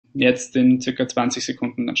jetzt in circa 20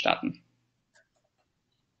 Sekunden dann starten.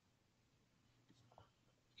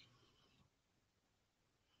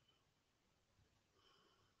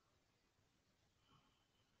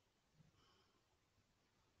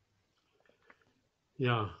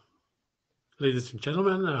 Yeah, ladies and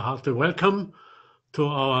gentlemen, a hearty welcome to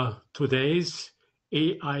our today's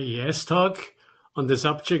AIES talk on the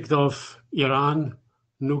subject of Iran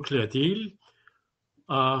nuclear deal,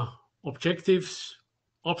 objectives,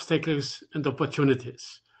 obstacles, and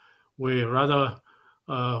opportunities. We rather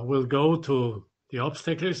will go to the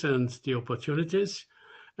obstacles and the opportunities,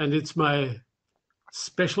 and it's my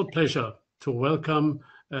special pleasure to welcome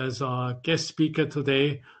as our guest speaker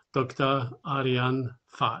today, Dr. Arian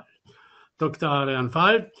Faal. Dr. Arian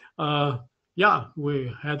Faal,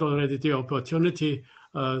 we had already the opportunity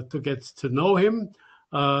to get to know him.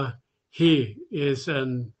 He is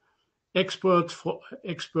an expert for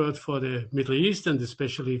the Middle East and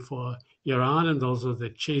especially for Iran and also the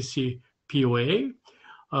JCPOA.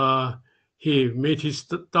 He made his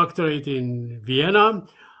doctorate in Vienna.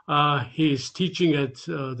 He is teaching at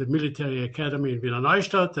the Military Academy in Wiener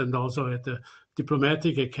Neustadt and also at the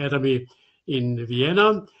Diplomatic Academy in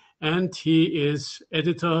Vienna. And he is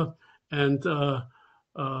editor and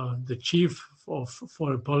the chief of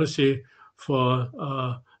foreign policy for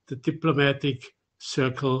the Diplomatic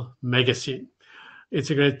Cercle magazine. It's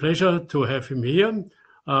a great pleasure to have him here.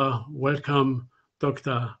 Welcome,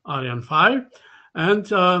 Dr. Arian Faal.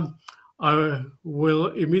 And I will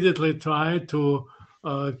immediately try to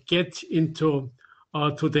get into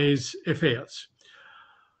today's affairs.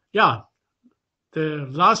 Yeah, the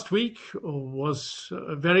last week was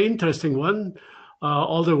a very interesting one.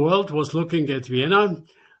 All the world was looking at Vienna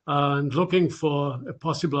and looking for a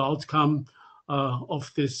possible outcome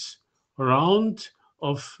of this round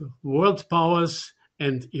of world powers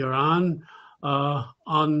and Iran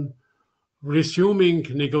on resuming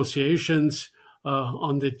negotiations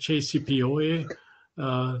on the JCPOA,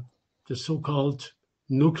 the so-called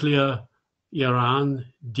nuclear Iran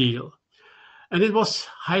deal. And it was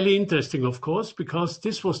highly interesting, of course, because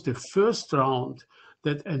this was the first round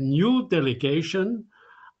that a new delegation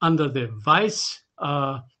under the vice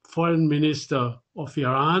foreign minister of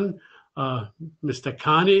Iran, Mr.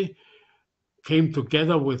 Khani, came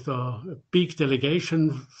together with a big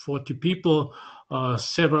delegation, 40 people,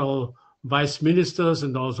 several vice ministers,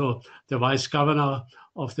 and also the vice governor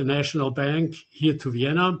of the National Bank here to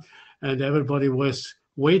Vienna. And everybody was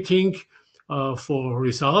waiting for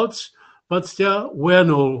results, but there were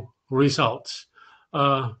no results.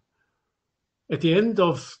 At the end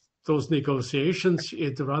of those negotiations,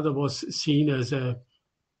 it rather was seen as a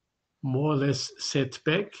more or less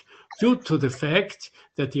setback due to the fact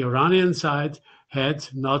that the Iranian side had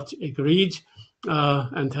not agreed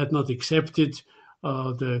and had not accepted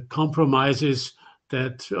the compromises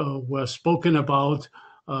that were spoken about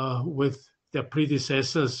with their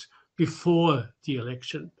predecessors before the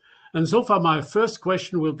election. And so far, my first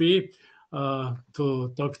question will be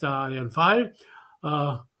to Dr. Arian Faal.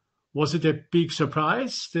 Was it a big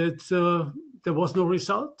surprise that there was no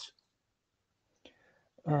result?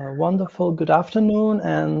 Wonderful. Good afternoon,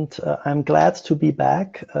 and I'm glad to be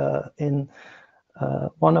back in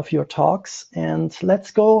one of your talks. And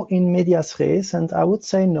let's go in medias res. And I would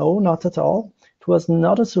say no, not at all. It was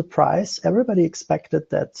not a surprise. Everybody expected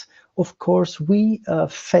that. Of course, we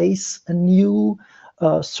face a new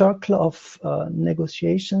circle of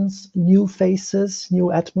negotiations, new faces,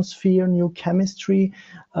 new atmosphere, new chemistry,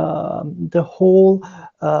 the whole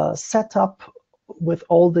setup with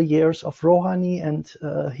all the years of Rouhani and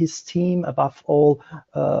his team, above all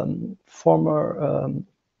former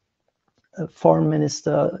Foreign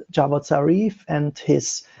Minister Javad Zarif and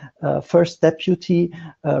his first deputy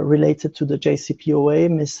related to the JCPOA,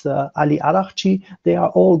 Mr. Ali Araghchi, they are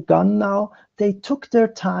all gone now. They took their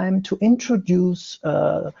time to introduce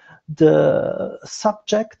the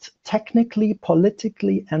subject technically,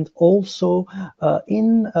 politically, and also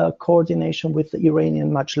in coordination with the Iranian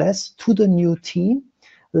Majlis to the new team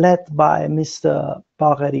led by Mr.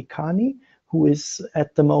 Bagheri Khani, who is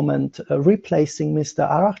at the moment replacing Mr.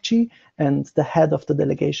 Araghchi and the head of the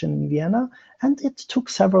delegation in Vienna. And it took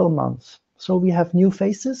several months. So we have new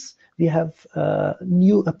faces, we have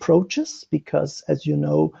new approaches, because as you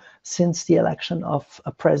know, since the election of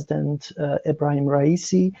President Ebrahim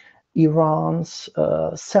Raisi, Iran's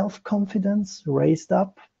self-confidence raised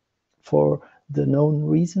up for the known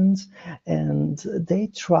reasons, and they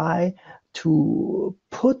try to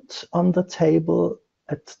put on the table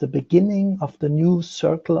at the beginning of the new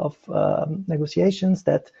circle of negotiations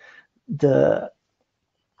that the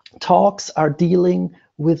talks are dealing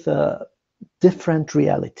with a different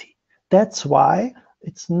reality. That's why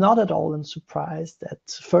it's not at all a surprise that,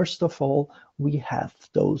 first of all, we have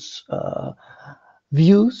those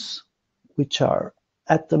views which are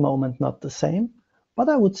at the moment not the same, but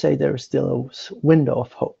I would say there is still a window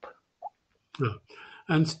of hope. Yeah.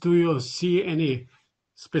 And do you see any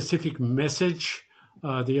specific message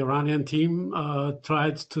the Iranian team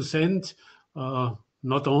tried to send,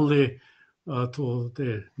 not only to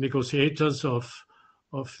the negotiators of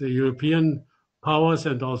the European powers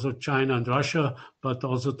and also China and Russia, but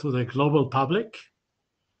also to the global public?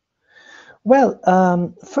 Well,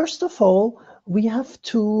 first of all, we have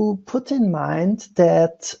to put in mind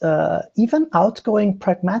that even outgoing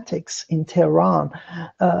pragmatics in Tehran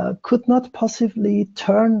could not possibly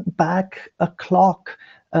turn back a clock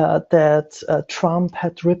that Trump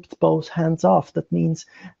had ripped both hands off. That means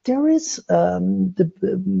there is the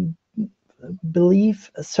belief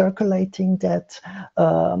circulating that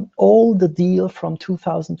all the deal from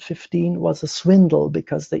 2015 was a swindle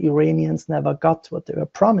because the Iranians never got what they were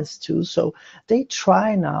promised to. So they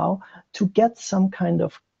try now to get some kind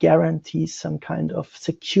of guarantee, some kind of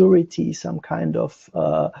security, some kind of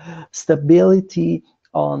stability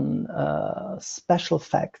on special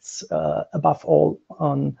facts, above all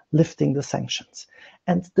on lifting the sanctions.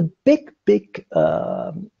 And the big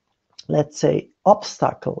let's say,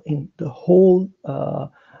 obstacle in the whole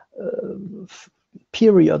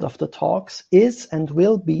period of the talks is and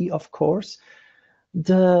will be, of course,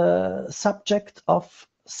 the subject of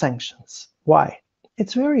sanctions. Why?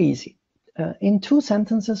 It's very easy. In 2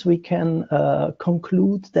 sentences, we can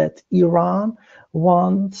conclude that Iran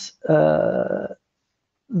wants that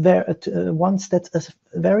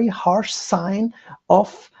a very harsh sign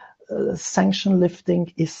of sanction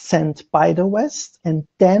lifting is sent by the West, and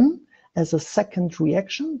then as a second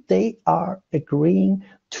reaction, they are agreeing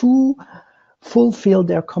to fulfill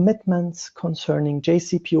their commitments concerning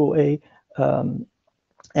JCPOA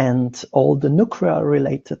and all the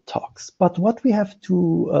nuclear-related talks. But what we have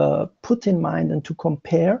to put in mind and to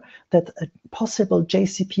compare, that a possible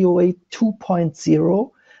JCPOA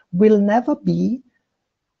 2.0 will never be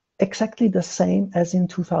exactly the same as in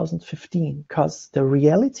 2015, because the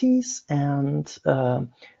realities and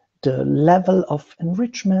the level of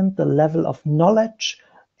enrichment, the level of knowledge,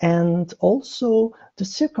 and also the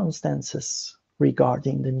circumstances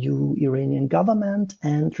regarding the new Iranian government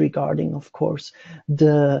and regarding, of course,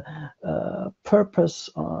 the purpose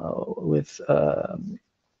with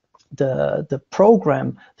the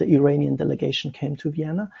program the Iranian delegation came to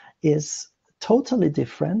Vienna is totally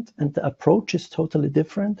different, and the approach is totally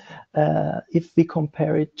different if we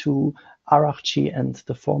compare it to Araghchi and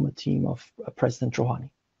the former team of President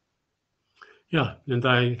Rouhani. Yeah, and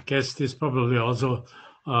I guess this probably also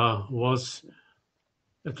was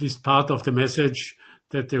at least part of the message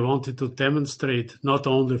that they wanted to demonstrate, not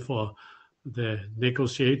only for the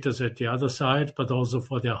negotiators at the other side, but also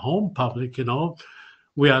for their home public.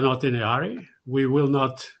 We are not in a hurry. We will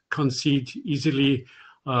not concede easily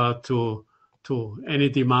to any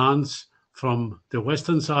demands from the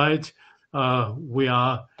Western side. We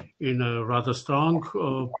are in a rather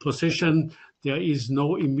strong position. There is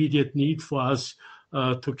no immediate need for us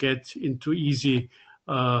to get into easy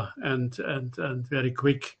and very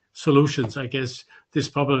quick solutions. I guess this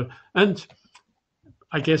probably, and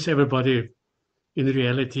I guess everybody in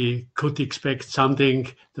reality could expect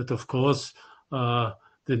something that, of course, the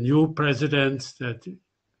new president that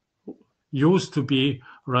used to be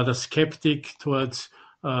rather skeptic towards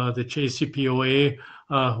the JCPOA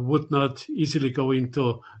would not easily go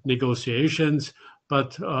into negotiations,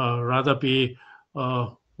 but rather be,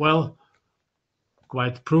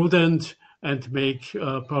 quite prudent and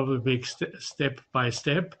probably make step by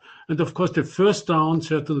step. And of course, the first round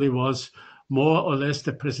certainly was more or less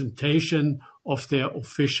the presentation of their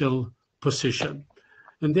official position.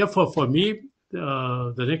 And therefore, for me,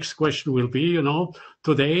 the next question will be,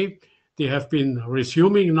 today they have been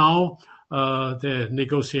resuming now the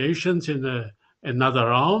negotiations in another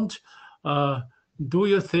round. Do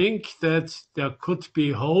you think that there could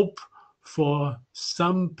be hope for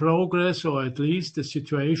some progress, or at least a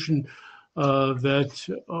situation that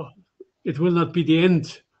it will not be the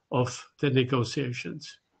end of the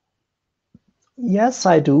negotiations? Yes,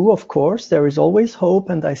 I do, of course. There is always hope,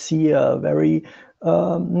 and I see a very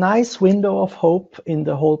nice window of hope in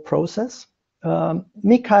the whole process.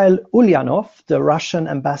 Mikhail Ulyanov, the Russian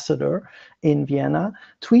ambassador in Vienna,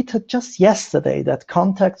 tweeted just yesterday that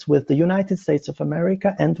contacts with the United States of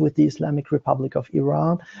America and with the Islamic Republic of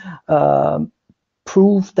Iran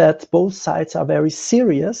prove that both sides are very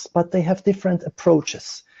serious, but they have different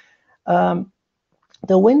approaches.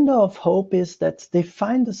 the window of hope is that they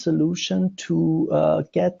find a solution to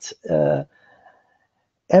get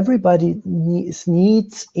everybody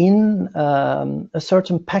needs in a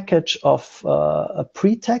certain package of a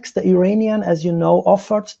pretext. The Iranian, as you know,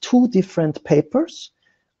 offered 2 different papers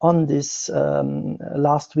on this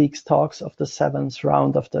last week's talks of the 7th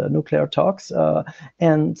round of the nuclear talks.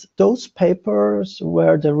 And those papers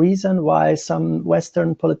were the reason why some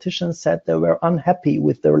Western politicians said they were unhappy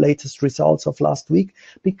with the latest results of last week,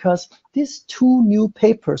 because these 2 new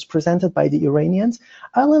papers presented by the Iranians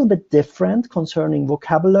are a little bit different concerning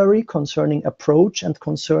vocabulary, concerning approach, and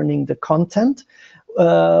concerning the content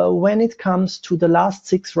when it comes to the last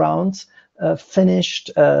 6 rounds finished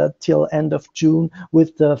till end of June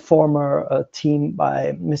with the former team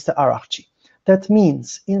by Mr. Araghchi. That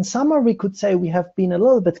means in summer we could say we have been a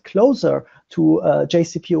little bit closer to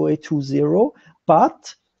JCPOA 2.0,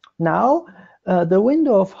 but now the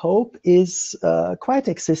window of hope is quite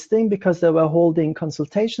existing, because they were holding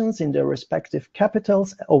consultations in their respective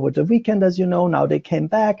capitals over the weekend, as you know. Now they came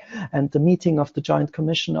back, and the meeting of the Joint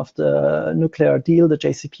Commission of the Nuclear Deal, the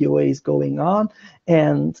JCPOA, is going on.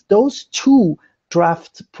 And those 2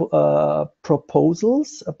 draft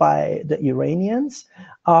proposals by the Iranians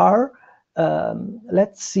are,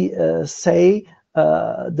 let's say,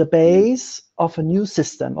 the base of a new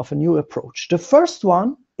system, of a new approach. The first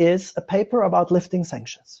one is a paper about lifting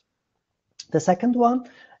sanctions. The second one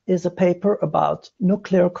is a paper about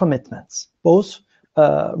nuclear commitments, both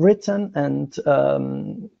written and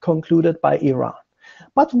concluded by Iran.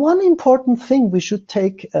 But one important thing we should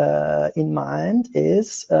take in mind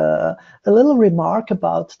is a little remark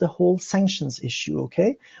about the whole sanctions issue,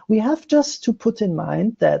 okay? We have just to put in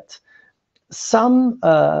mind that some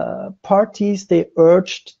parties, they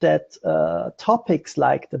urged that topics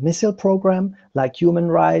like the missile program, like human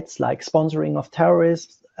rights, like sponsoring of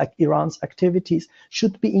terrorists, like Iran's activities,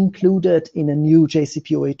 should be included in a new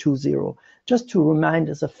JCPOA 2.0. Just to remind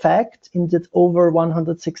as a fact, in the over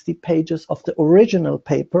 160 pages of the original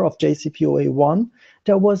paper of JCPOA 1,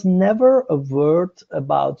 there was never a word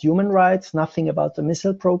about human rights, nothing about the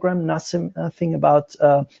missile program, nothing about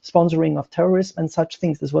sponsoring of terrorism and such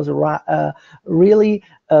things. This was a really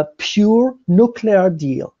pure nuclear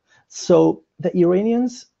deal. So the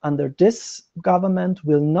Iranians under this government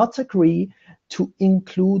will not agree to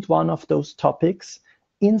include one of those topics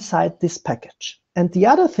inside this package. And the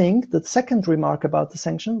other thing, the second remark about the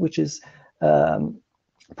sanction, which is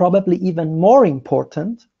probably even more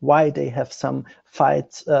important, why they have some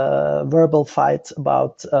fights, verbal fights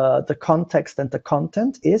about the context and the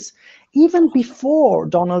content, is even before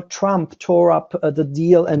Donald Trump tore up the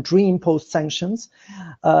deal and reimposed sanctions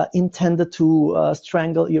intended to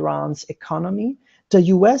strangle Iran's economy, the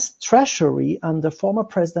US Treasury under former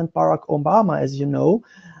President Barack Obama, as you know,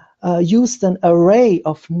 used an array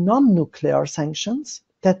of non-nuclear sanctions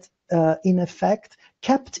that in effect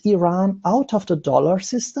kept Iran out of the dollar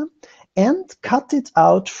system and cut it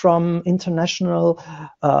out from international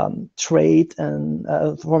trade and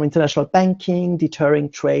from international banking, deterring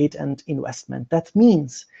trade and investment. That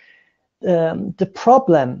means the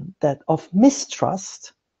problem that of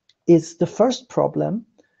mistrust is the first problem,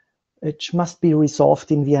 which must be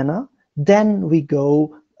resolved in Vienna. Then we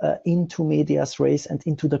go into medias res and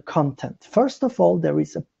into the content. First of all, there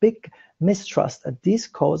is a big mistrust, and this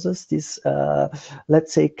causes this,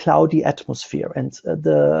 let's say, cloudy atmosphere. And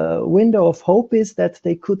the window of hope is that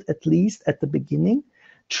they could, at least at the beginning,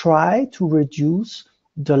 try to reduce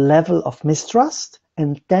the level of mistrust,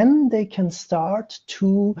 and then they can start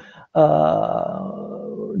to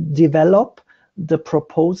develop the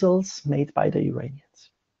proposals made by the Iranians.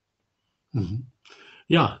 Mm-hmm.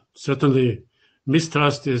 Yeah, certainly.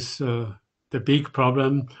 Mistrust is the big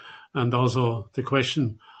problem, and also the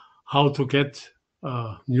question how to get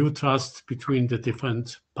new trust between the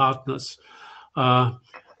different partners.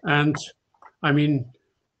 And I mean,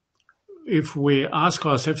 if we ask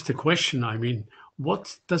ourselves the question, I mean,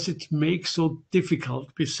 what does it make so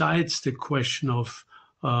difficult besides the question of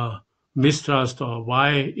mistrust, or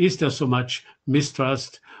why is there so much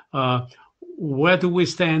mistrust? Where do we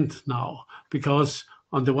stand now? Because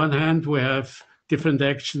on the one hand, we have different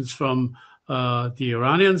actions from the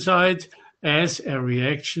Iranian side as a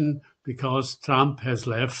reaction because Trump has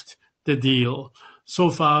left the deal. So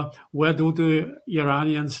far, where do the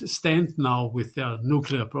Iranians stand now with their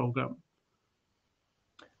nuclear program?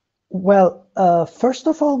 Well, first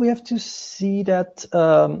of all, we have to see that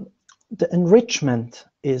the enrichment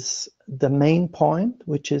is the main point,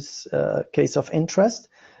 which is a case of interest.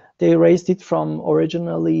 They raised it from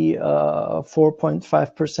originally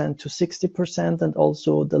 4.5% to 60%, and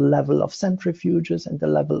also the level of centrifuges and the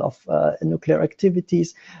level of nuclear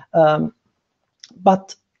activities.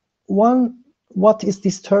 But what is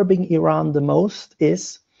disturbing Iran the most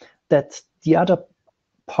is that the other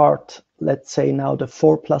part, let's say now the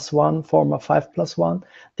 4+1, former 5+1,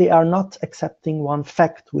 they are not accepting one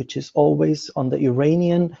fact, which is always on the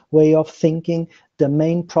Iranian way of thinking, the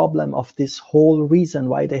main problem of this whole reason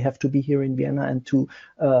why they have to be here in Vienna and to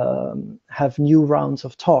have new rounds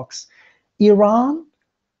of talks. Iran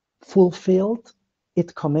fulfilled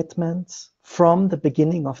its commitments from the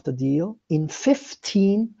beginning of the deal in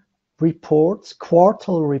 15 reports,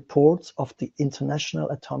 quarterly reports of the International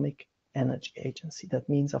Atomic Energy Agency, that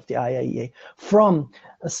means of the IAEA, from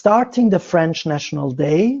starting the French National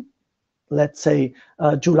Day, let's say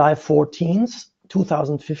July 14th,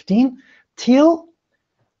 2015, till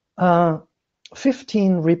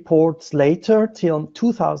 15 reports later, till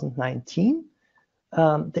 2019,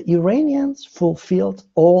 the Iranians fulfilled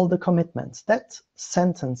all the commitments. That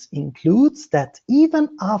sentence includes that even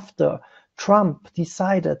after Trump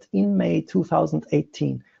decided in May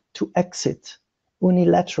 2018 to exit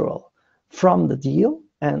unilateral from the deal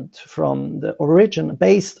and from the origin,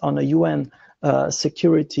 based on a UN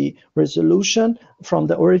security resolution, from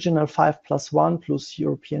the original 5+1 plus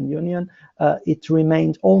European Union, it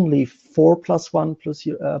remained only 4+1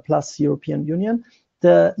 plus European Union.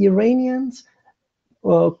 The Iranians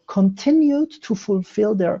continued to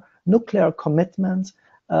fulfill their nuclear commitments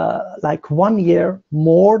like 1 year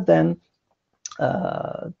more than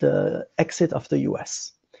the exit of the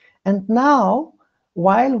US. And now,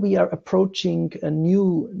 while we are approaching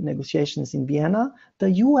new negotiations in Vienna, the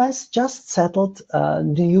US just settled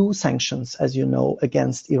new sanctions, as you know,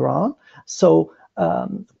 against Iran. So,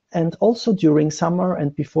 and also during summer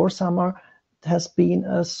and before summer, there has been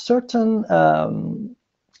a certain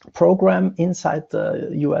program inside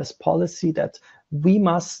the US policy that we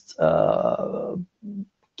must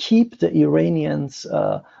keep the Iranians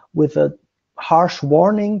with a harsh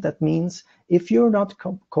warning. That means if you're not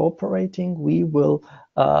cooperating, we will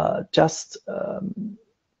just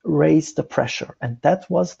raise the pressure. And that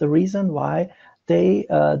was the reason why they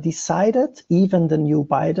decided, even the new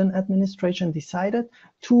Biden administration decided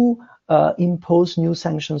to impose new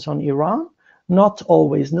sanctions on Iran. Not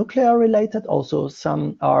always nuclear related, also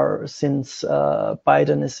some are, since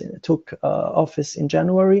Biden took office in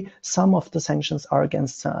January, some of the sanctions are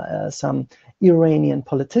against some Iranian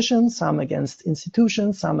politicians, some against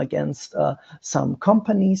institutions, some against some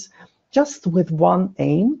companies, just with one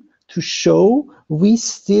aim, to show we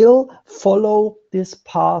still follow this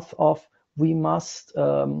path of we must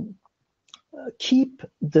keep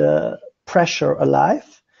the pressure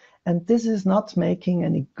alive. And this is not making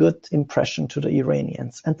any good impression to the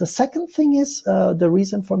Iranians. And the second thing is, the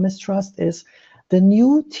reason for mistrust is the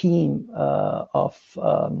new team of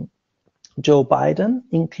Joe Biden,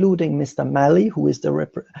 including Mr. Malley, who is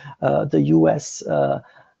the US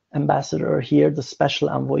ambassador here, the special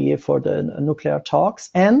envoy for the nuclear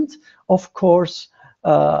talks, and of course,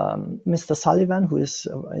 Mr. Sullivan, who is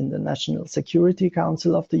in the National Security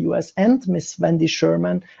Council of the US, and Ms. Wendy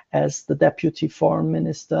Sherman as the Deputy Foreign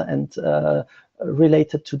Minister and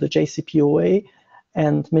related to the JCPOA,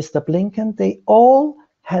 and Mr. Blinken, they all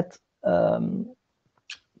had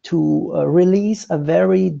to release a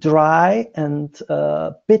very dry and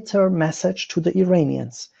bitter message to the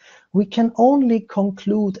Iranians. We can only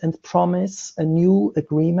conclude and promise a new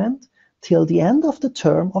agreement till the end of the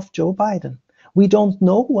term of Joe Biden. We don't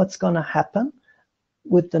know what's going to happen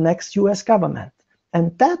with the next US government.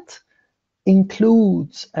 And that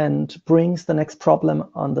includes and brings the next problem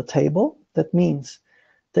on the table. That means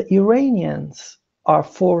the Iranians are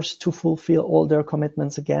forced to fulfill all their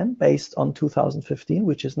commitments again based on 2015,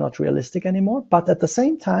 which is not realistic anymore. But at the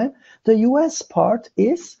same time, the US part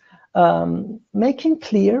is making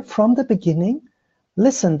clear from the beginning,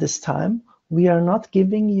 listen, this time, we are not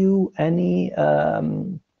giving you any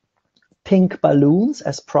pink balloons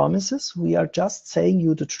as promises. We are just saying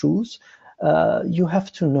you the truth. You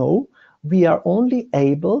have to know we are only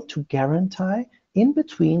able to guarantee in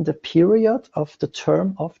between the period of the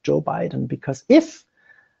term of Joe Biden, because if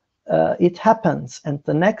it happens and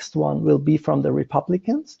the next one will be from the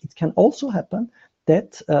Republicans, it can also happen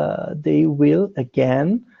that they will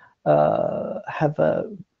again have a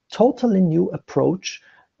totally new approach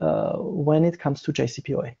when it comes to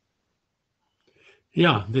JCPOA.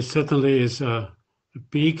 Yeah, this certainly is a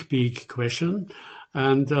big, big question.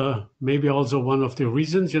 And maybe also one of the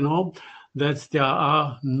reasons, that there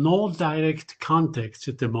are no direct contacts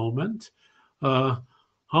at the moment.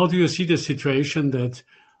 How do you see the situation that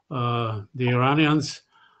the Iranians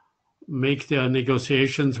make their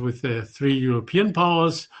negotiations with the three European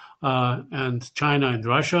powers and China and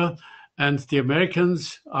Russia, and the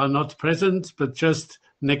Americans are not present, but just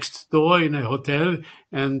next door in a hotel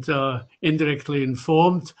and indirectly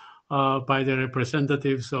informed by the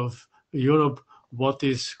representatives of Europe what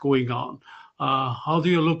is going on. How do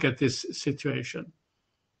you look at this situation?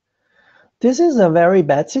 This is a very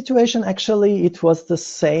bad situation. Actually, it was the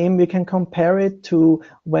same. We can compare it to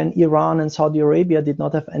when Iran and Saudi Arabia did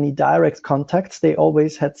not have any direct contacts. They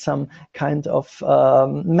always had some kind of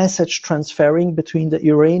message transferring between the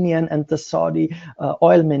Iranian and the Saudi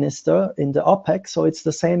oil minister in the OPEC. So it's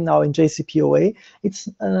the same now in JCPOA. It's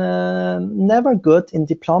never good in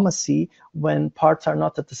diplomacy when parts are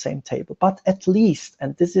not at the same table. But at least,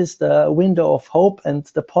 and this is the window of hope and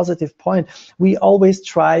the positive point, we always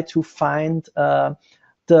try to find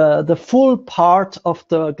the full part of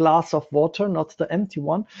the glass of water, not the empty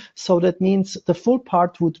one. So that means the full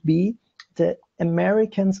part would be the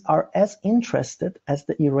Americans are as interested as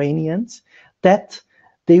the Iranians that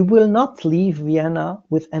they will not leave Vienna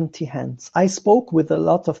with empty hands. I spoke with a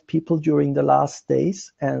lot of people during the last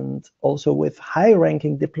days and also with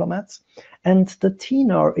high-ranking diplomats, and the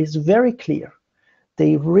tenor is very clear.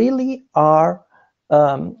 They really are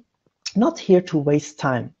not here to waste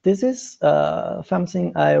time. This is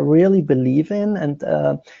something I really believe in, and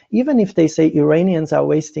even if they say Iranians are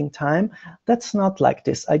wasting time, that's not like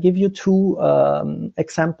this. I give you two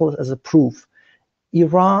examples as a proof.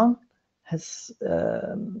 Iran has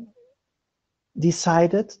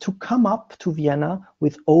decided to come up to Vienna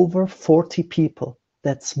with over 40 people.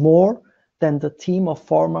 That's more than the team of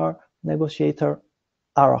former negotiator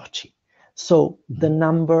Araghchi. So the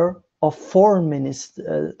number of foreign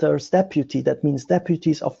ministers deputy, that means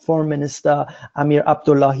deputies of foreign minister Amir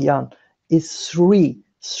Abdullahian, is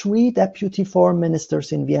three deputy foreign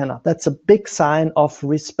ministers in Vienna. That's a big sign of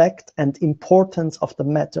respect and importance of the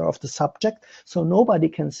matter, of the subject. So nobody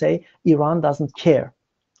can say Iran doesn't care.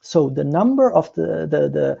 So the number of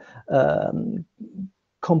the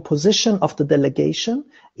composition of the delegation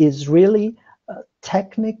is really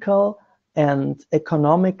technical and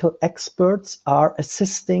economical experts are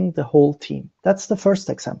assisting the whole team. That's the first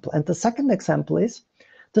example. And the second example is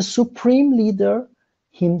the supreme leader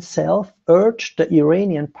himself urged the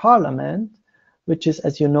Iranian parliament, which is,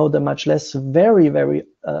 as you know, the much less very, very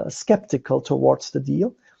skeptical towards the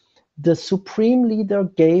deal. The supreme leader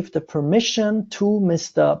gave the permission to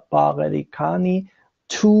Mr. Bagheri Khani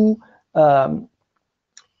to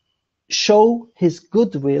show his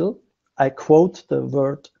goodwill, I quote the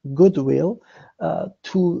word goodwill,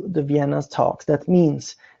 to the Vienna talks. That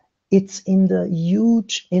means it's in the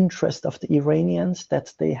huge interest of the Iranians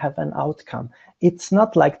that they have an outcome. It's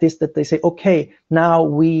not like this that they say, okay, now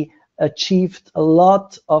we achieved a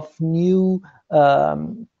lot of new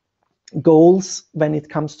goals when it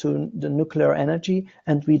comes to the nuclear energy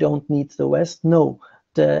and we don't need the West. No,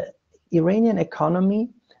 the Iranian economy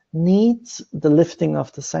needs the lifting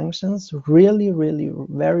of the sanctions really, really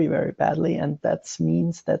very, very badly. And that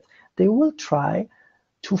means that they will try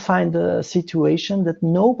to find a situation that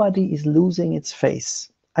nobody is losing its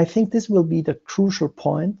face. I think this will be the crucial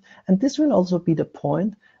point, and this will also be the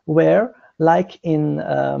point where, like in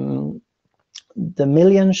the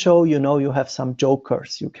Million Show, you know, you have some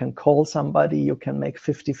jokers. You can call somebody, you can make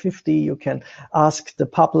 50-50, you can ask the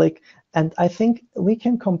public. And I think we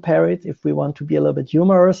can compare it, if we want to be a little bit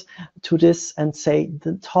humorous, to this and say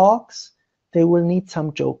the talks, they will need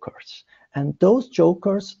some jokers. And those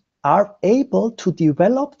jokers are able to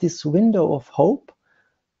develop this window of hope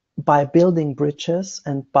by building bridges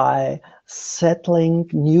and by settling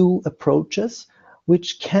new approaches,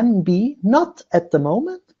 which can be, not at the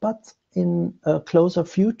moment, but in a closer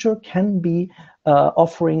future, can be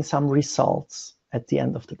offering some results at the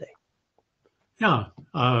end of the day. Yeah,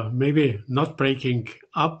 maybe not breaking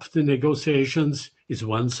up the negotiations is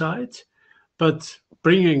one side, but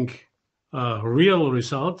bringing real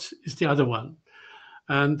results is the other one.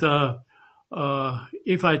 And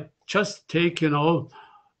if I just take,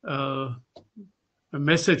 a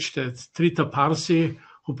message that Trita Parsi,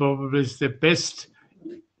 who probably is the best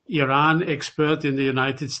Iran expert in the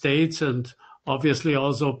United States and obviously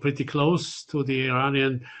also pretty close to the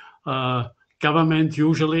Iranian government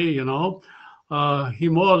usually, he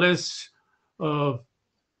more or less, I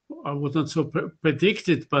would not so predict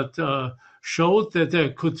it, but showed that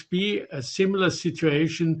there could be a similar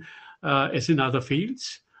situation as in other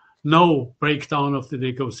fields. No breakdown of the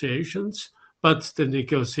negotiations, but the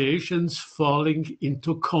negotiations falling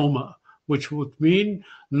into coma, which would mean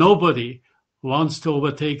nobody wants to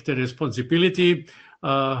overtake the responsibility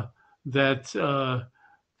that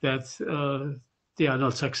that they are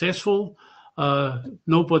not successful.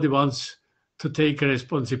 Nobody wants to take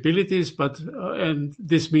responsibilities, and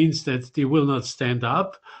this means that they will not stand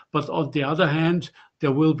up. But on the other hand,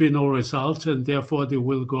 there will be no results, and therefore they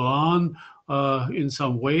will go on in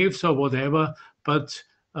some waves or whatever, but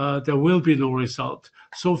there will be no result.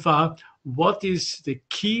 So far, what is the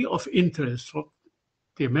key of interest from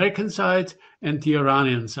the American side and the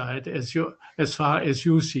Iranian side, as far as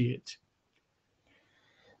you see it?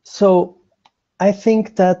 So I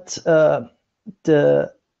think that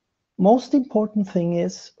the most important thing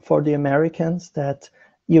is for the Americans that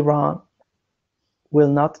Iran will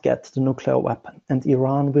not get the nuclear weapon, and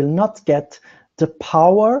Iran will not get the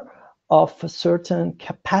power of a certain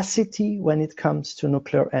capacity when it comes to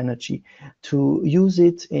nuclear energy, to use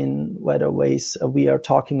it in whatever ways. We are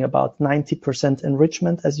talking about 90%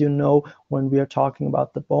 enrichment, as you know, when we are talking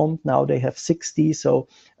about the bomb. Now they have 60, so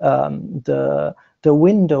the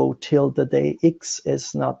window till the day X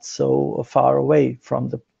is not so far away from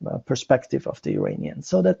the perspective of the Iranians.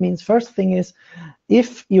 So that means first thing is,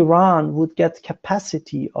 if Iran would get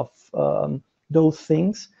capacity of those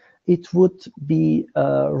things, it would be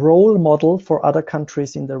a role model for other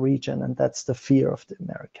countries in the region, and that's the fear of the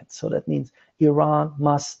Americans. So that means Iran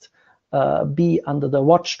must be under the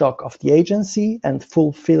watchdog of the agency and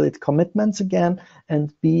fulfill its commitments again,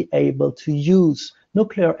 and be able to use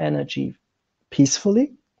nuclear energy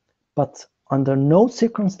peacefully, but under no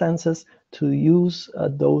circumstances to use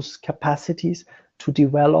those capacities to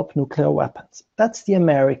develop nuclear weapons. That's the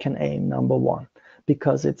American aim, number one,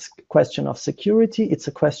 because it's a question of security. It's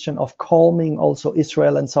a question of calming also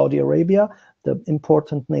Israel and Saudi Arabia, the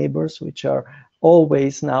important neighbors, which are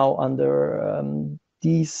always now under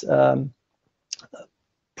these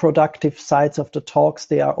productive sides of the talks.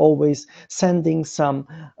 They are always sending some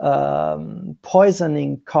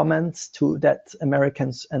poisoning comments to that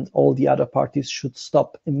Americans and all the other parties should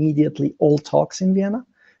stop immediately all talks in Vienna.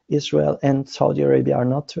 Israel and Saudi Arabia are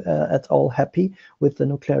not at all happy with the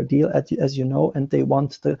nuclear deal, as you know, and they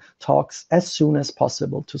want the talks as soon as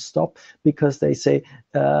possible to stop, because they say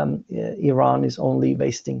Iran is only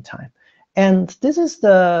wasting time. And this is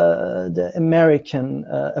the American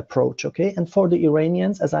approach, okay? And for the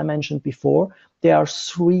Iranians, as I mentioned before, there are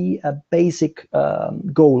three basic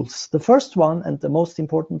goals. The first one, and the most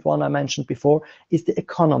important one I mentioned before, is the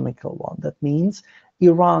economical one. That means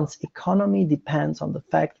Iran's economy depends on the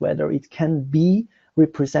fact whether it can be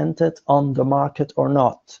represented on the market or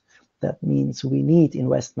not. That means we need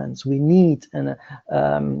investments, we need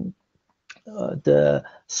the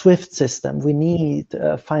SWIFT system, we need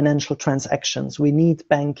financial transactions, we need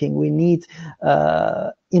banking, we need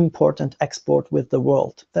import and export with the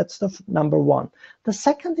world. That's the number one. The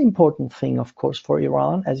second important thing, of course, for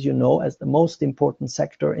Iran, as you know, as the most important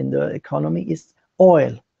sector in the economy, is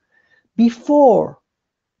oil. Before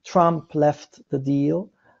Trump left the deal,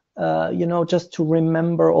 just to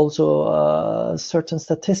remember also certain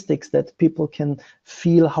statistics that people can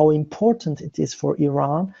feel how important it is for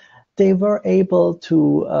Iran, they were able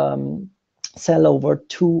to sell over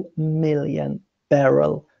 2 million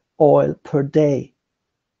barrel oil per day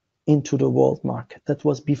into the world market. That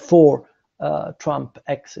was before Trump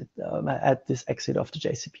exit, at this exit of the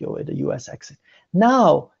JCPOA, the US exit.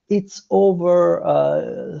 Now it's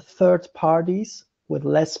over third parties with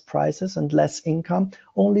less prices and less income,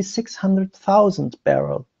 only 600,000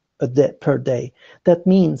 barrels per day. That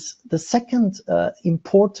means the second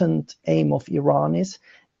important aim of Iran is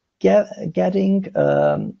getting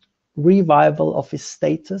revival of its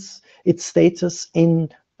status in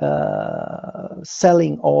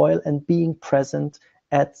selling oil and being present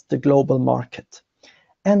at the global market.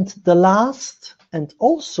 And the last and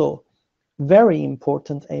also very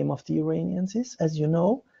important aim of the Iranians is, as you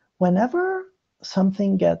know, whenever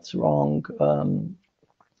something gets wrong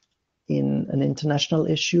in an international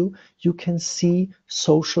issue, you can see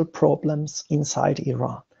social problems inside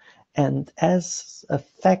Iran. And as a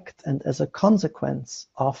fact and as a consequence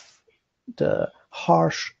of the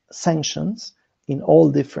harsh sanctions in all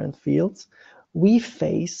different fields, we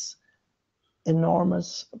face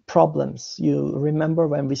enormous problems. You remember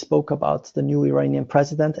when we spoke about the new Iranian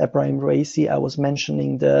president, Ebrahim Raisi, I was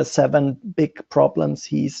mentioning the 7 big problems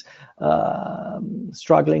he's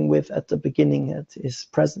struggling with at the beginning of his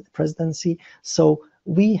presidency. So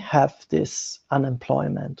we have this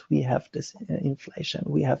unemployment, we have this inflation,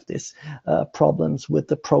 we have this problems with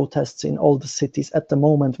the protests in all the cities. At the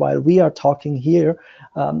moment, while we are talking here,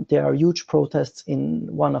 there are huge protests in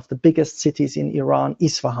one of the biggest cities in Iran,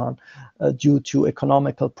 Isfahan, due to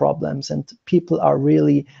economical problems. And people are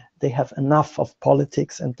really, they have enough of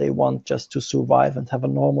politics and they want just to survive and have a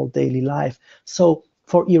normal daily life. So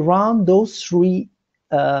for Iran, those three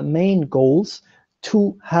main goals,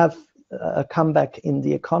 to have a comeback in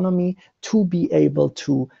the economy, to be able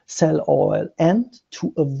to sell oil, and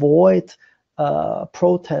to avoid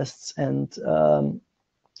protests and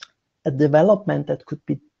a development that could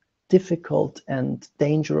be difficult and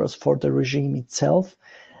dangerous for the regime itself.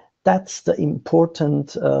 That's the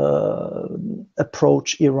important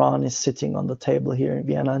approach Iran is sitting on the table here in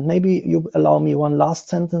Vienna. And maybe you allow me one last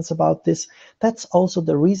sentence about this. That's also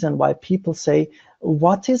the reason why people say,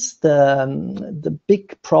 what is the big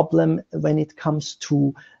problem when it comes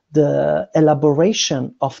to the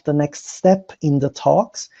elaboration of the next step in the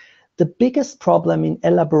talks? The biggest problem in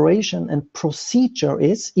elaboration and procedure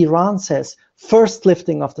is Iran says, first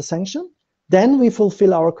lifting of the sanction, then we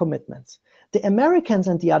fulfill our commitments. The Americans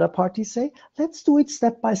and the other parties say, let's do it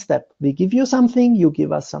step by step. We give you something, you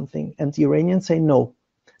give us something. And the Iranians say, no.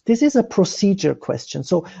 This is a procedure question.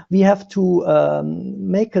 So we have to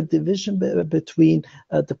make a division between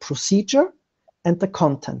the procedure and the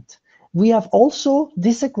content. We have also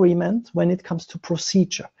disagreement when it comes to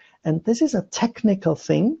procedure. And this is a technical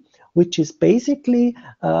thing, which is basically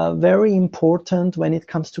very important when it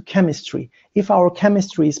comes to chemistry. If our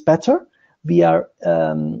chemistry is better, we are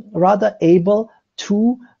rather able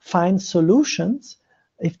to find solutions,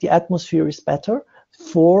 if the atmosphere is better,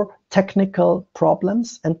 for technical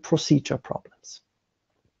problems and procedure problems.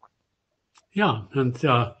 Yeah, and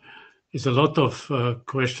there's a lot of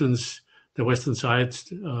questions the Western side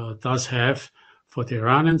does have for the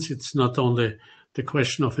Iranians. It's not only the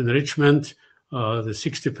question of enrichment, the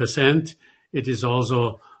 60%, it is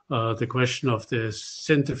also the question of the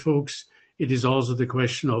centrifuges. It is also the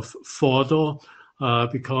question of Fordo,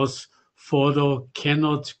 because Fordo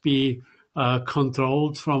cannot be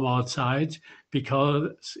controlled from outside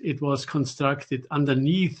because it was constructed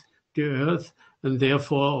underneath the earth. And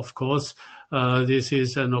therefore, of course, this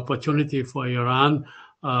is an opportunity for Iran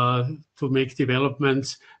to make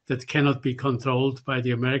developments that cannot be controlled by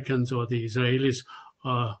the Americans or the Israelis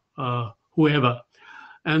or whoever.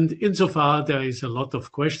 And insofar, there is a lot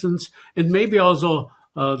of questions, and maybe also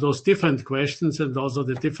those different questions and also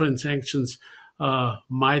the different sanctions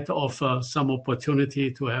might offer some opportunity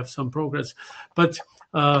to have some progress. But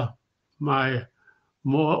my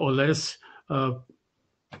more or less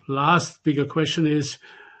last bigger question is,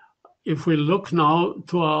 if we look now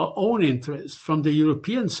to our own interest from the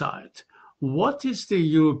European side, what is the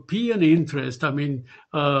European interest? I mean,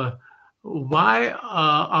 why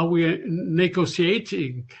are we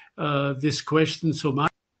negotiating this question so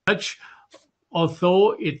much,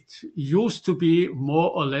 although it used to be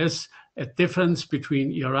more or less a difference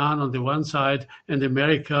between Iran on the one side and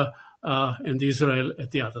America and Israel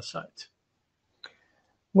at the other side?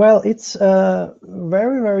 Well, it's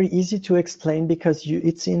very, very easy to explain, because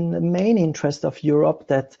it's in the main interest of Europe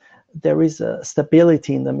that there is a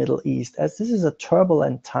stability in the Middle East, as this is a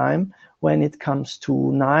turbulent time when it comes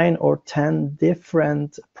to 9 or 10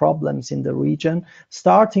 different problems in the region,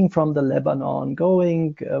 starting from the Lebanon,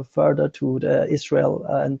 going further to the Israel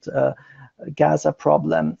and Gaza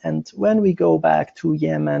problem. And when we go back to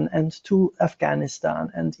Yemen and to Afghanistan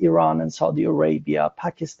and Iran and Saudi Arabia,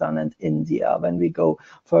 Pakistan and India, when we go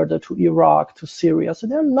further to Iraq, to Syria. So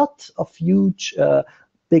there are lots of huge,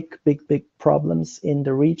 big problems in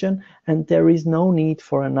the region, and there is no need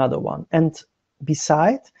for another one. And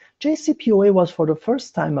besides, JCPOA was for the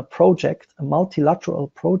first time a project, a multilateral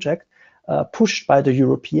project, pushed by the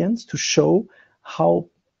Europeans to show how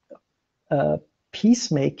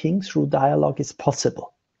peacemaking through dialogue is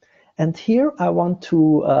possible. And here I want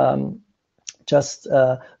to just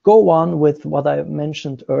go on with what I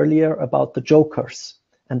mentioned earlier about the jokers.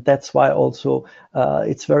 And that's why also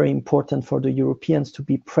it's very important for the Europeans to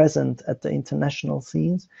be present at the international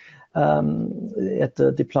scenes, at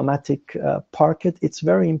the diplomatic parquet. It's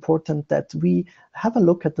very important that we have a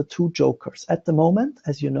look at the two jokers. At the moment,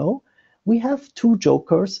 as you know, we have two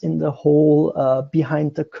jokers in the whole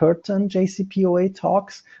behind the curtain JCPOA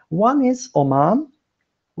talks. One is Oman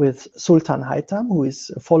with Sultan Haytham, who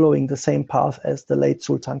is following the same path as the late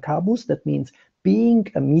Sultan Qaboos. That means being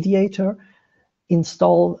a mediator.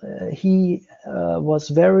 He was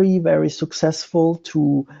very, very successful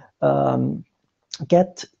to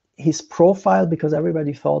get his profile, because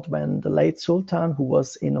everybody thought when the late Sultan, who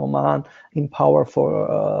was in Oman in power for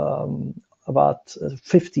about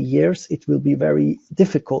 50 years, it will be very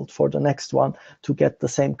difficult for the next one to get the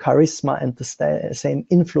same charisma and the same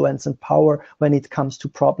influence and power when it comes to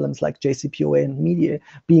problems like JCPOA and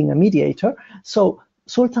being a mediator. So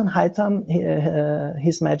Sultan Haytham,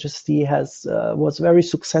 His Majesty, was very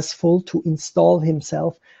successful to install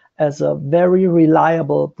himself as a very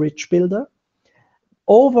reliable bridge builder.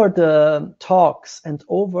 over the talks and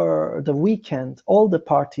over the weekend, all the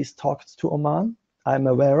parties talked to Oman. I'm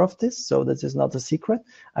aware of this, so this is not a secret.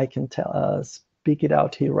 I can speak it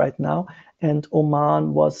out here right now. And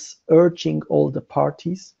Oman was urging all the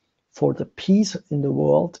parties for the peace in the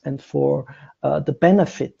world and for the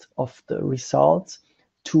benefit of the results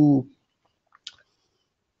to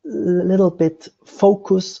a little bit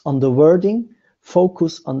focus on the wording,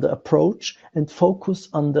 focus on the approach, and focus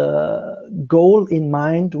on the goal in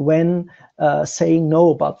mind when saying no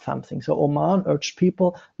about something. So Oman urged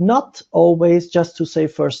people not always just to say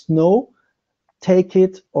first no, take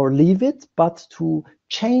it or leave it, but to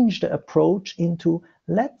change the approach into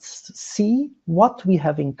let's see what we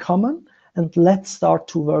have in common and let's start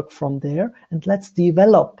to work from there and let's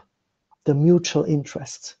develop the mutual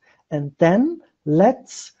interests. And then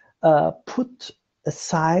let's put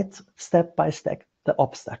aside step by step the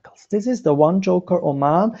obstacles. This is the one joker,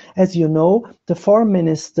 Oman. As you know, the Foreign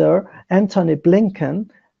Minister Antony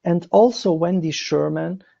Blinken and also Wendy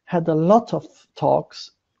Sherman had a lot of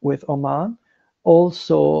talks with Oman,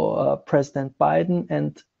 also President Biden,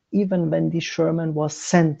 and even Wendy Sherman was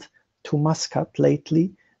sent to Muscat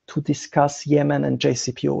lately to discuss Yemen and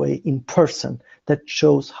JCPOA in person. That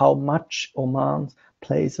shows how much Oman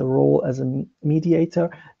plays a role as a mediator.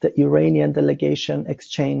 The Iranian delegation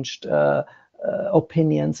exchanged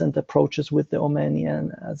opinions and approaches with the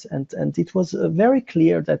Omanians, and it was very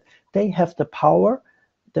clear that they have the power,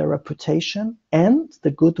 the reputation, and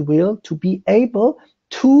the goodwill to be able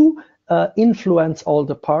to influence all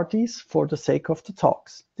the parties for the sake of the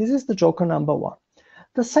talks. This is the joker number one.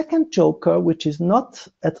 The second joker, which is not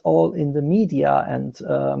at all in the media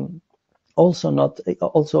and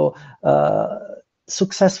also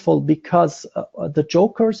successful because the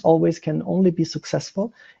jokers always can only be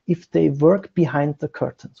successful if they work behind the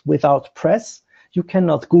curtains. Without press, you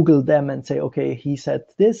cannot Google them and say, okay, he said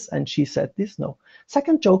this and she said this. No.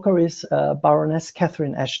 Second joker is Baroness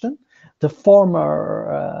Catherine Ashton, the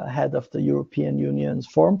former head of the European Union's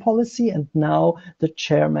foreign policy and now the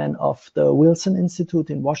chairman of the Wilson Institute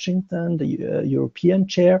in Washington, the European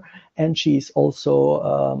chair, and she's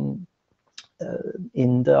also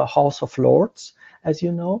in the House of Lords, as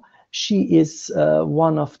you know. She is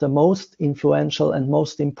one of the most influential and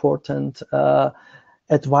most important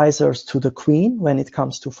advisors to the Queen when it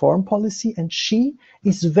comes to foreign policy, and she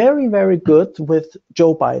is very, very good with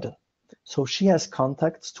Joe Biden. So she has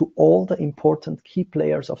contacts to all the important key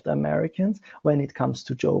players of the Americans when it comes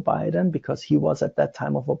to Joe Biden, because he was at that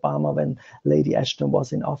time of Obama when Lady Ashton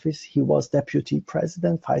was in office. He was deputy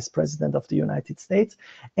president, vice president of the United States.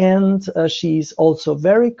 And she's also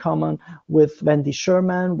very common with Wendy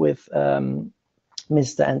Sherman, with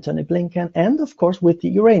Mr. Antony Blinken, and of course with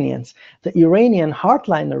the Iranians. The Iranian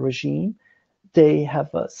hardliner regime, they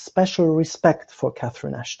have a special respect for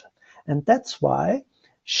Catherine Ashton. And that's why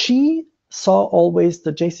she saw always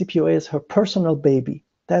the JCPOA as her personal baby.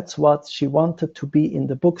 That's what she wanted to be in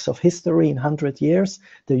the books of history in 100 years.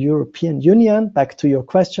 The European Union, back to your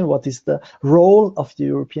question, what is the role of the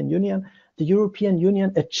European Union? The European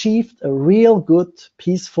Union achieved a real good,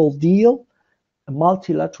 peaceful deal, a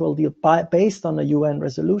multilateral deal based on a UN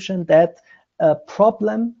resolution that a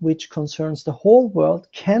problem which concerns the whole world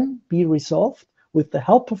can be resolved with the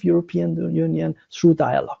help of European Union through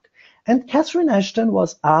dialogue. And Catherine Ashton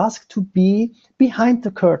was asked to be behind the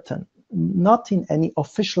curtain, not in any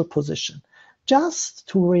official position, just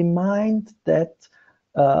to remind that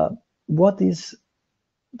what is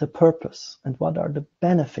the purpose and what are the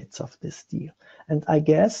benefits of this deal. And I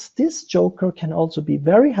guess this joker can also be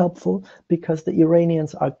very helpful because the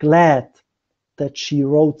Iranians are glad that she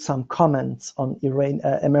wrote some comments on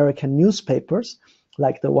American newspapers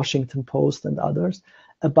like the Washington Post and others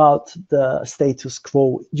about the status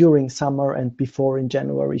quo during summer, and before in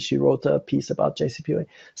January she wrote a piece about JCPOA.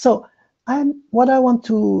 So what I want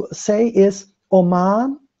to say is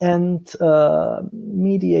Oman and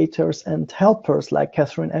mediators and helpers like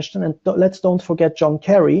Catherine Ashton, and let's don't forget John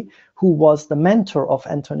Kerry, who was the mentor of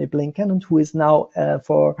Antony Blinken and who is now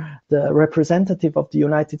for the representative of the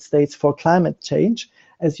United States for climate change.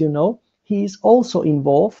 As you know, he is also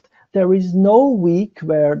involved. There is no week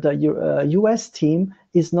where the US team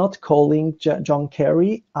is not calling John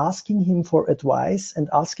Kerry, asking him for advice and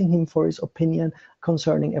asking him for his opinion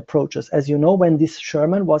concerning approaches. As you know, when this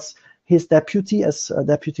Sherman was his deputy as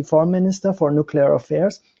deputy foreign minister for nuclear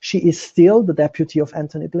affairs, she is still the deputy of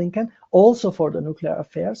Antony Blinken, also for the nuclear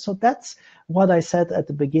affairs. So that's what I said at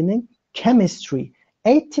the beginning. Chemistry,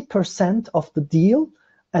 80% of the deal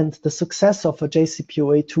and the success of a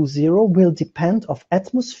JCPOA 2.0 will depend on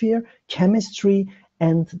atmosphere, chemistry,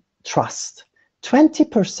 and trust.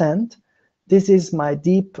 20% this is my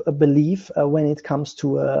deep belief when it comes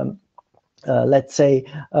to let's say,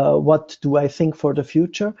 what do I think for the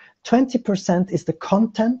future? 20% is the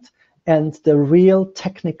content and the real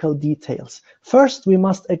technical details. First, we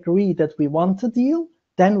must agree that we want a deal,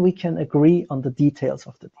 then we can agree on the details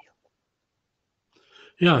of the deal.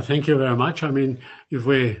 Yeah, thank you very much. I mean, if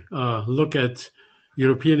we look at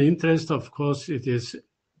European interest, of course, it is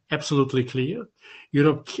absolutely clear.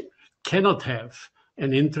 Europe cannot have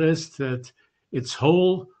an interest that its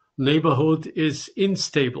whole neighborhood is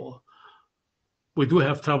unstable. We do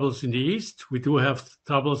have troubles in the East. We do have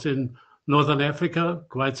troubles in Northern Africa,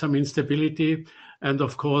 quite some instability. And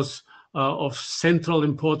of course, of central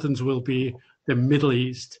importance will be the Middle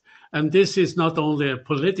East. And this is not only a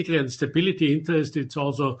political and stability interest, it's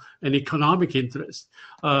also an economic interest.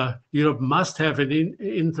 Europe must have an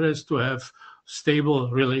interest to have stable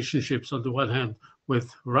relationships on the one hand with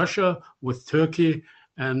Russia, with Turkey,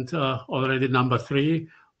 and already number 3,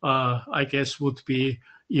 I guess, would be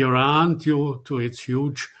Iran due to its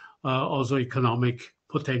huge also economic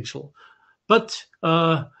potential. But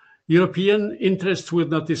European interests will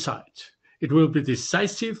not decide. It will be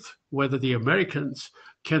decisive whether the Americans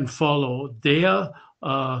can follow their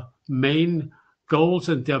main goals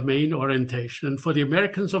and their main orientation. And for the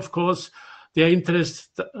Americans, of course, their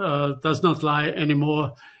interest does not lie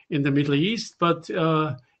anymore in the Middle East, but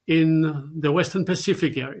in the Western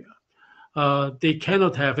Pacific area. They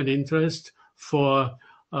cannot have an interest for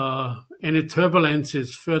any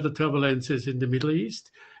turbulences, further turbulences in the Middle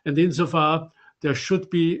East. And insofar, there should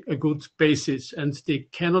be a good basis, and they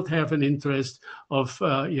cannot have an interest of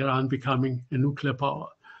Iran becoming a nuclear power.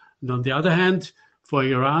 And on the other hand, for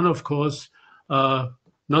Iran, of course,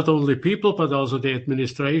 not only people, but also the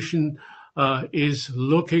administration is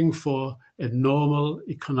looking for a normal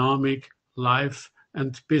economic life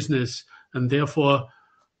and business. And therefore,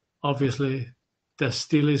 obviously, there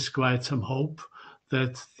still is quite some hope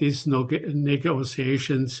that these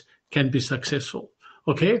negotiations can be successful.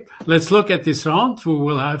 Okay, let's look at this round. We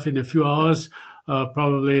will have in a few hours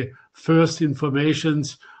probably first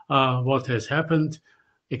informations what has happened.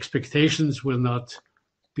 Expectations will not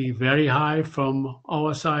be very high from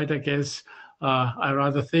our side, I guess. I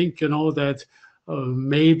rather think, that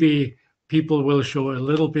maybe people will show a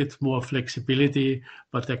little bit more flexibility,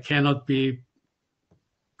 but there cannot be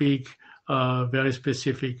big, very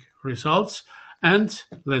specific results. And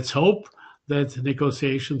let's hope that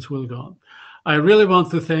negotiations will go on. I really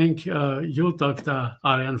want to thank you, Dr.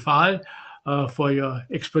 Arian Faal, for your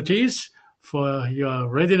expertise, for your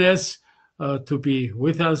readiness to be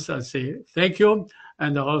with us. I say thank you.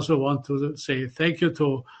 And I also want to say thank you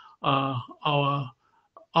to our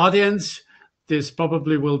audience. This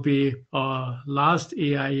probably will be our last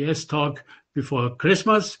AIES talk before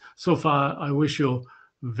Christmas. So far, I wish you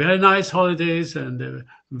very nice holidays and a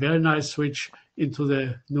very nice switch into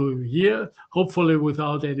the new year, hopefully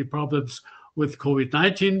without any problems with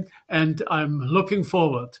COVID-19. And I'm looking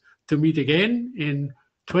forward to meet again in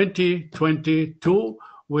 2022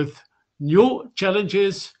 with new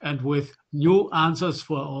challenges and with new answers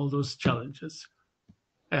for all those challenges.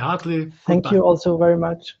 A heartily thank goodbye. you also very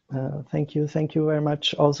much. Thank you very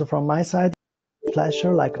much also from my side.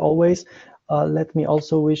 Pleasure, like always. Let me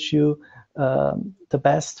also wish you the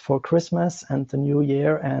best for Christmas and the new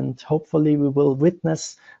year, and hopefully we will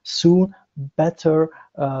witness soon better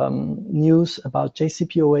news about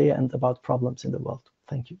JCPOA and about problems in the world.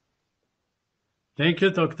 Thank you. Thank you,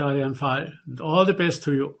 Dr. Arian Faal, and all the best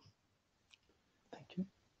to you. Thank you.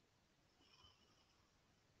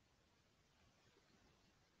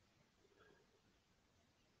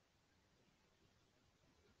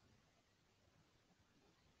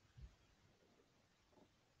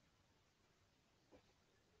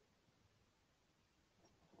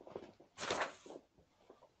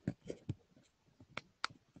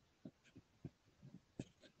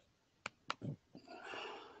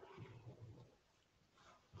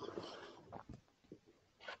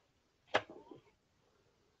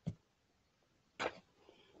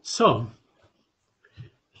 So,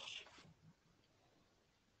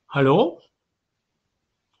 hallo?